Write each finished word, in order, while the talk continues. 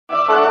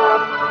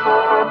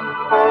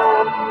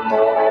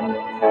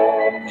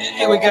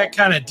Hey, we got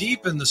kind of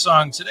deep in the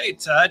song today,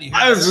 Todd.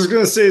 I was just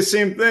going to say the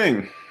same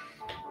thing.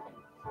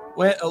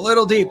 Went a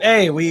little deep.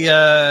 Hey, we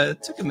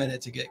took a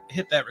minute to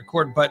hit that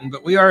record button,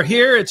 but we are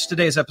here. It's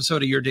today's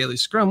episode of Your Daily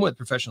Scrum with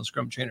professional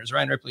Scrum trainers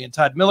Ryan Ripley and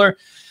Todd Miller.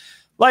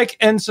 Like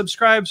and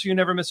subscribe so you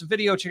never miss a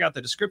video. Check out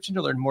the description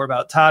to learn more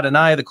about Todd and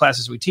I, the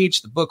classes we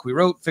teach, the book we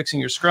wrote, Fixing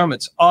Your Scrum.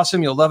 It's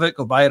awesome. You'll love it.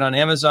 Go buy it on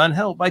Amazon.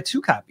 Hell, buy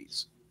 2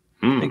 copies.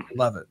 I think you'll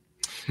love it.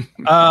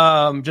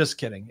 Just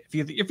kidding.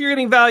 If you're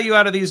getting value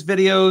out of these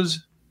videos,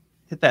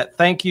 hit that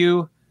thank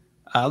you.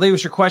 Leave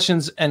us your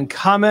questions and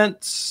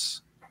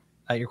comments.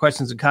 Your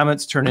questions and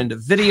comments turn into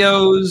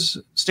videos.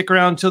 Stick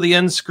around till the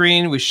end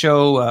screen. We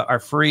show our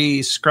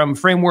free Scrum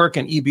framework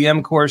and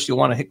EBM course. You'll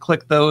want to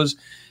click those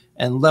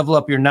and level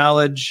up your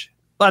knowledge.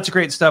 Lots of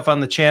great stuff on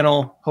the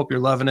channel. Hope you're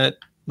loving it.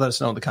 Let us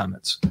know in the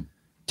comments.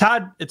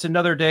 Todd, it's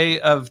another day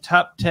of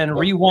Top 10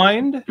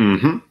 Rewind.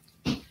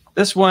 Mm-hmm.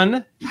 This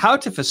one, how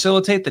to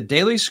facilitate the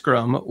daily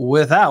Scrum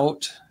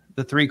without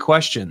the 3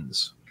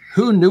 questions.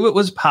 Who knew it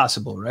was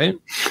possible, right?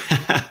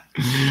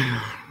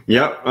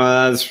 Yep.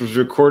 This was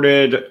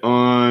recorded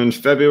on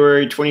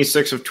February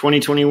 26th of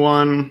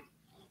 2021.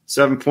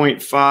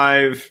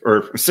 7.5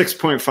 or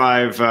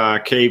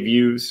 6.5 K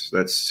views.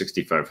 That's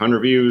 6,500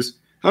 views.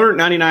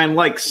 199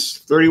 likes.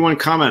 31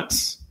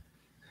 comments.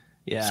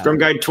 Yeah. Scrum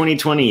Guide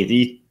 2020.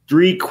 The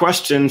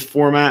 3-question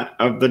format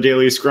of the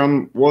daily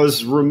Scrum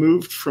was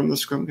removed from the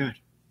Scrum Guide.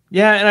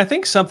 Yeah, and I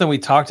think something we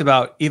talked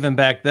about even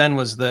back then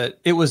was that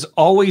it was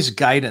always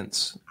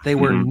guidance. They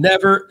were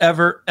never,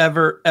 ever,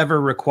 ever,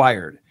 ever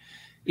required.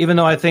 Even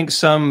though I think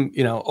some,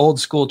 old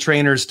school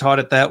trainers taught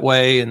it that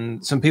way,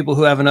 and some people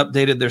who haven't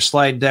updated their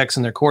slide decks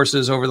and their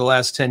courses over the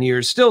last 10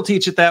 years still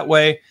teach it that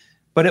way,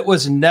 but it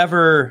was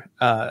never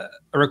a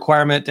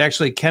requirement.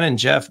 Actually, Ken and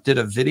Jeff did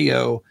a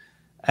video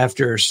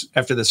after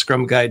the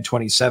Scrum Guide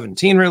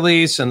 2017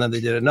 release, and then they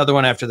did another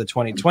one after the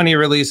 2020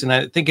 release. And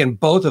I think in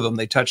both of them,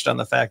 they touched on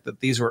the fact that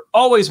these were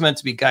always meant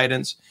to be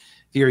guidance.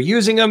 If you're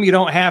using them, you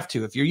don't have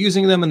to. If you're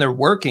using them and they're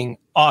working,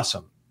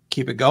 awesome.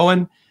 Keep it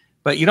going.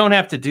 But you don't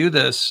have to do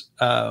this.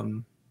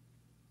 And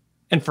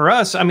for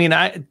us,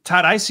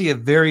 Todd, I see a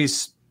very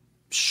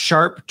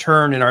sharp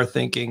turn in our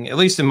thinking, at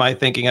least in my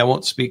thinking. I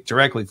won't speak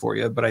directly for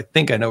you, but I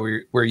think I know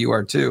where you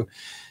are too,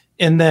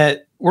 in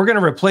that we're going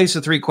to replace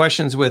the 3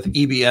 questions with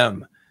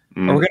EBM.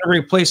 Or we're going to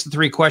replace the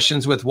 3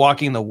 questions with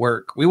walking the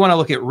work. We want to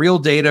look at real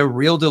data,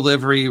 real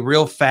delivery,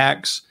 real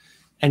facts,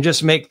 and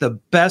just make the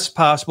best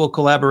possible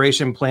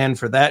collaboration plan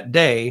for that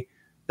day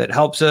that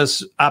helps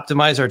us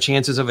optimize our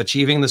chances of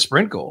achieving the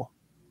sprint goal.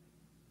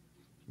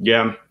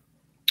 Yeah.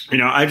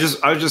 I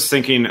was just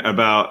thinking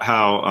about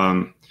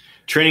how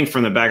training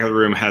from the back of the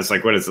room has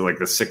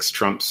the 6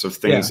 trumps of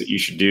things that you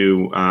should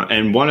do.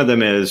 And one of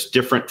them is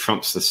different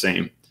trumps the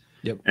same.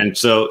 Yep. And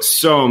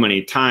so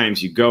many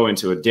times you go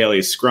into a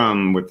daily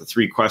Scrum with the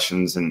 3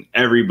 questions and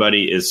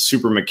everybody is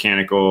super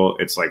mechanical.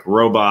 It's like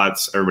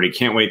robots. Everybody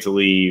can't wait to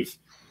leave.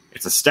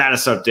 It's a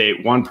status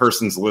update. One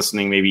person's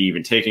listening, maybe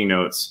even taking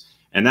notes.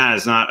 And that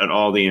is not at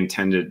all the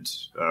intended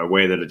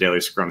way that a daily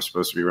Scrum is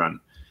supposed to be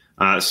run.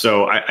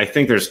 So I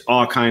think there's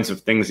all kinds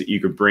of things that you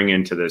could bring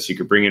into this. You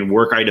could bring in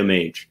work item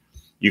age.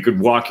 You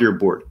could walk your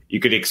board. You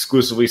could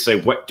exclusively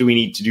say, what do we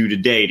need to do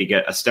today to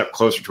get a step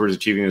closer towards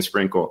achieving the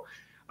sprint goal?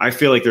 I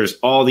feel like there's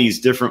all these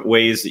different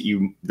ways that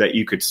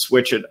you could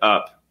switch it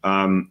up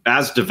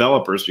as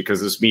developers, because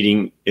this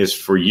meeting is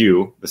for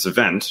you. This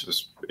event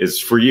is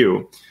for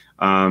you,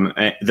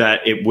 that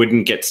it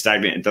wouldn't get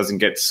stagnant. It doesn't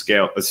get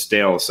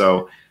stale.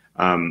 So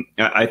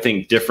I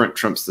think different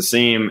trumps the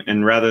same.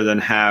 And rather than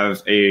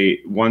have a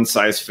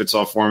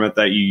one-size-fits-all format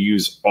that you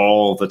use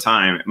all the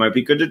time, it might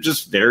be good to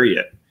just vary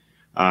it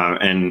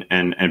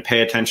and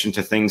pay attention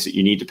to things that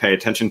you need to pay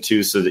attention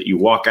to so that you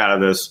walk out of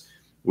this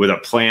with a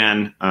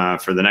plan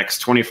for the next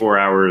 24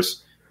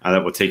 hours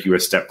that will take you a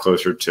step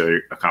closer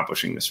to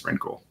accomplishing the sprint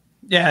goal.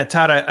 Yeah,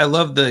 Todd, I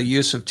love the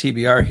use of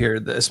TBR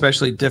here,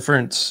 especially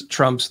different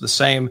trumps the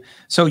same.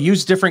 So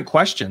use different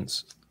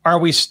questions. Are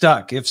we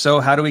stuck? If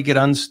so, how do we get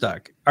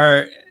unstuck?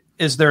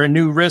 Is there a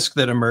new risk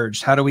that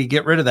emerged? How do we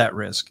get rid of that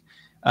risk?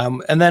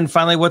 And then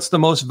finally, what's the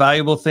most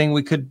valuable thing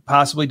we could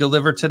possibly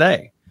deliver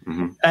today?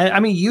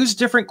 Mm-hmm. Use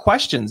different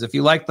questions if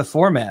you like the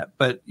format.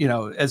 But,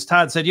 as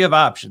Todd said, you have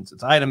options.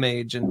 It's item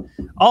age and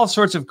all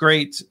sorts of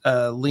great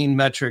lean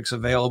metrics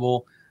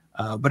available.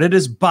 But it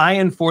is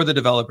buy-in for the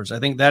developers. I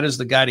think that is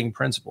the guiding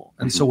principle.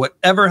 And so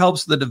whatever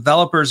helps the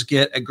developers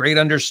get a great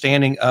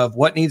understanding of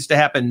what needs to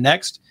happen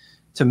next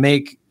to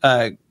make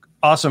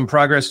awesome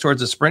progress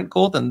towards a sprint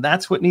goal, then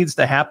that's what needs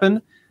to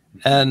happen.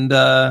 And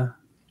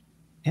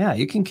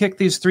you can kick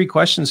these 3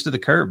 questions to the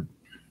curb.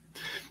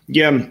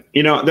 Yeah,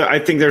 I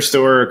think there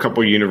still are a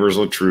couple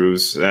universal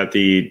truths that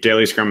the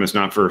daily Scrum is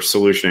not for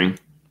solutioning,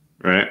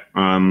 right?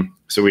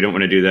 So we don't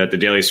want to do that. The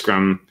daily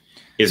Scrum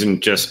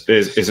isn't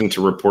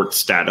to report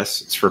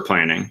status; it's for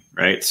planning,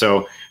 right?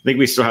 So I think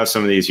we still have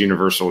some of these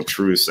universal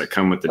truths that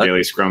come with the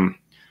daily Scrum.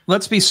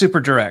 Let's be super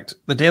direct.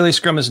 The daily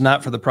Scrum is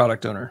not for the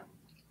product owner.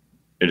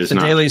 It is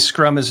not. The daily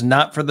Scrum is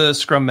not for the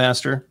Scrum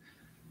Master.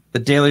 The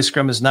daily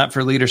Scrum is not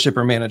for leadership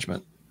or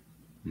management.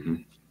 Mm-hmm.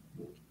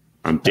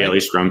 Daily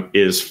Scrum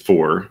is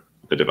for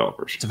the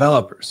developers.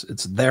 Developers.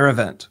 It's their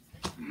event.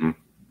 Mm-hmm.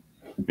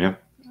 Yeah.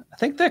 I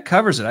think that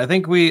covers it. I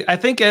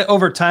think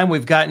over time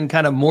we've gotten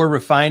kind of more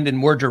refined and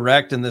more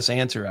direct in this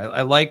answer.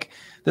 I like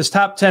this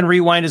top 10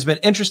 rewind has been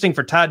interesting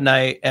for Todd and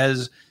I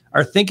as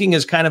our thinking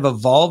has kind of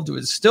evolved.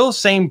 It's still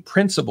same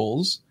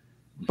principles,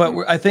 but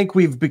I think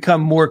we've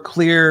become more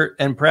clear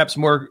and perhaps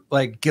more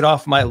like get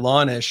off my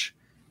lawn-ish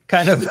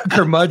kind of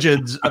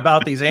curmudgeons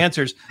about these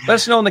answers. Let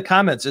us know in the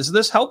comments. Is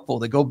this helpful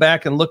to go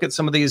back and look at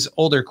some of these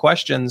older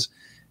questions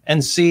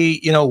and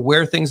see,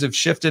 where things have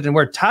shifted and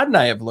where Todd and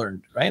I have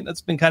learned, right? That's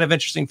been kind of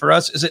interesting for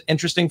us. Is it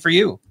interesting for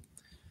you?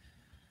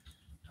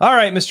 All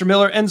right, Mr.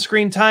 Miller, end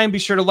screen time. Be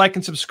sure to like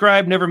and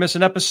subscribe. Never miss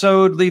an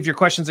episode. Leave your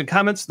questions and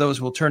comments.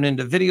 Those will turn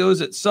into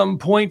videos at some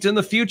point in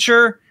the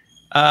future.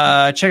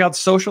 Check out the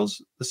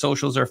socials. The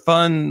socials are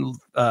fun.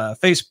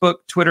 Facebook,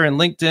 Twitter, and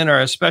LinkedIn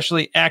are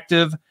especially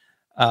active.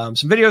 Some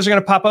videos are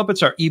going to pop up.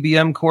 It's our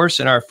EBM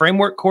course and our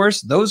framework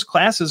course. Those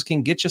classes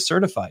can get you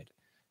certified,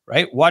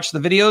 right? Watch the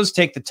videos,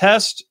 take the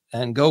test,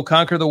 and go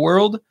conquer the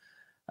world.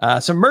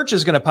 Some merch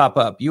is going to pop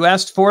up. You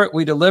asked for it.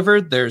 We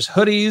delivered. There's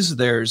hoodies,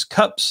 there's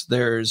cups,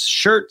 there's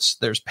shirts,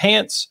 there's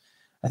pants.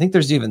 I think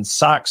there's even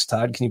socks,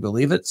 Todd. Can you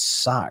believe it?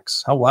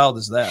 Socks. How wild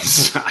is that?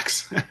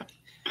 Socks.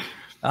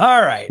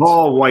 All right.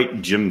 All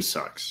white gym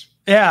socks.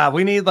 Yeah,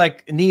 we need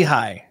like knee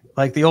high,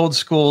 like the old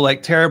school,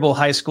 like terrible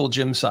high school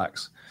gym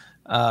socks.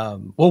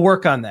 We'll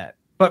work on that.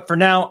 But for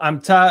now,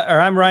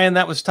 I'm Ryan.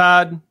 That was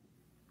Todd.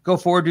 Go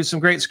forward, do some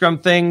great Scrum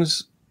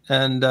things.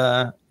 And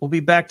we'll be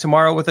back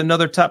tomorrow with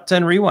another Top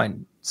 10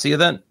 Rewind. See you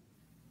then.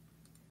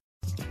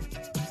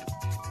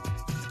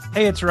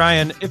 Hey, it's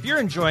Ryan. If you're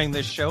enjoying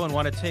this show and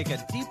want to take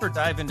a deeper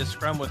dive into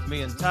Scrum with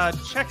me and Todd,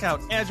 check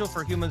out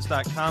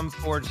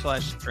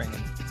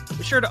agileforhumans.com/training.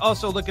 Be sure to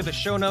also look at the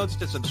show notes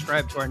to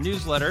subscribe to our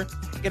newsletter,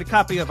 get a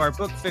copy of our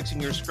book,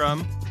 Fixing Your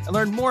Scrum, and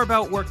learn more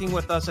about working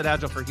with us at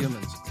Agile for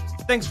Humans.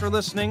 Thanks for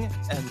listening,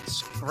 and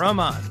Scrum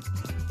on.